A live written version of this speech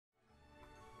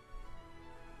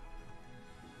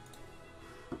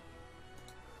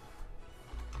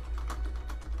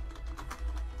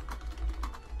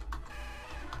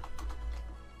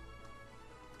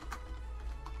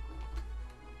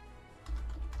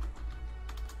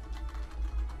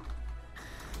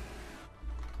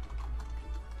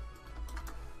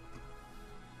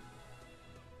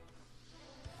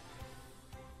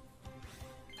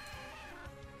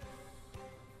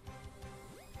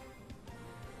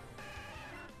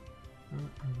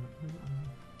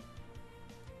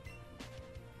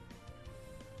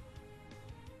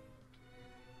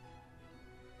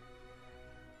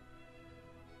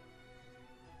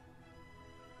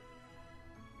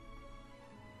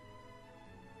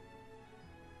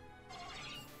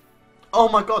Oh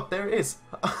my god, there it is!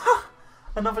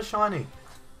 Another shiny!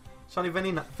 Shiny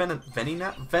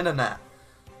Venonat.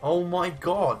 Oh my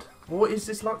god! What is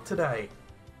this luck today?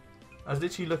 I was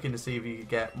literally looking to see if you could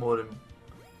get more than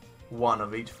one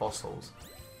of each fossil.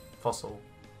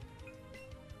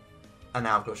 And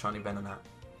now I've got shiny Venonat.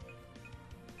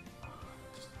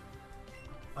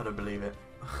 I don't believe it.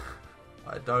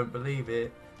 I don't believe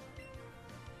it.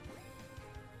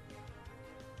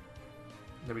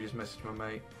 Let me just message my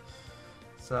mate.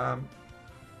 Sam.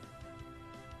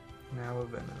 Now a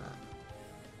Venonat.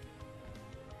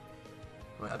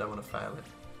 Wait, I don't want to fail it.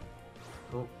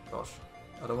 Oh gosh.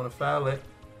 I don't want to fail it.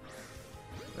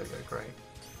 There we go, great.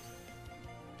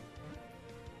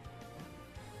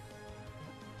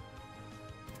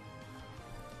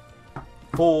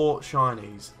 Four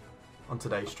shinies on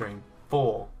today's stream.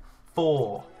 Four.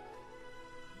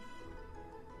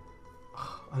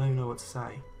 I don't even know what to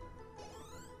say.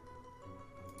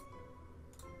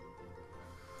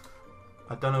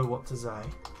 I don't know what to say.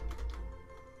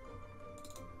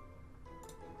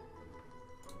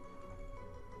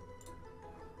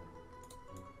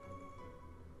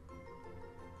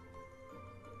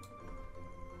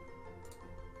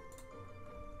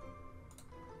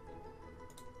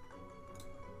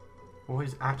 What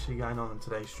is actually going on in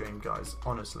today's stream, guys?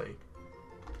 Honestly.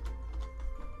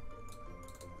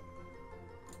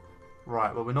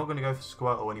 Right, well, we're not going to go for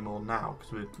Squirtle anymore now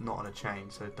because we're not on a chain,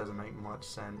 so it doesn't make much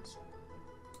sense.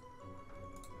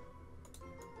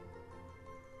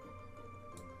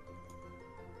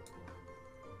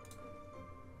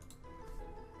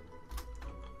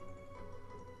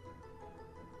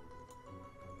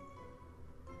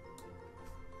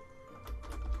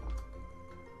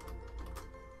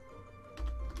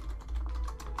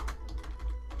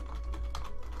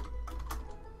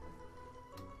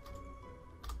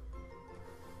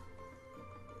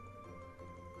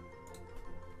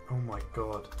 Oh my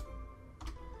god.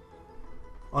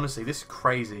 Honestly, this is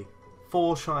crazy.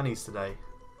 4 shinies today.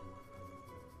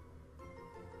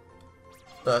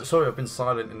 Sorry I've been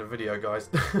silent in the video, guys.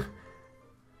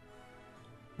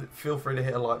 Feel free to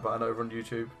hit a like button over on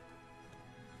YouTube.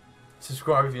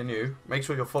 Subscribe if you're new. Make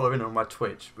sure you're following on my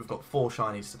Twitch. We've got 4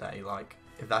 shinies today. Like,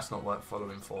 if that's not worth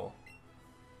following for.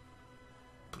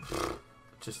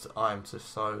 I am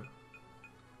just so...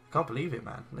 Can't believe it,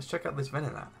 man. Let's check out this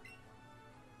Venonat.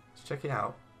 Let's check it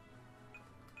out.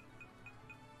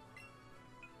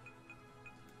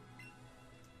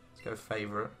 Let's go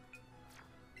favourite.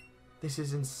 This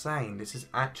is insane. This is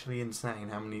actually insane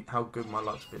how good my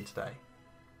luck's been today.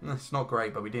 It's not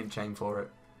great, but we didn't chain for it.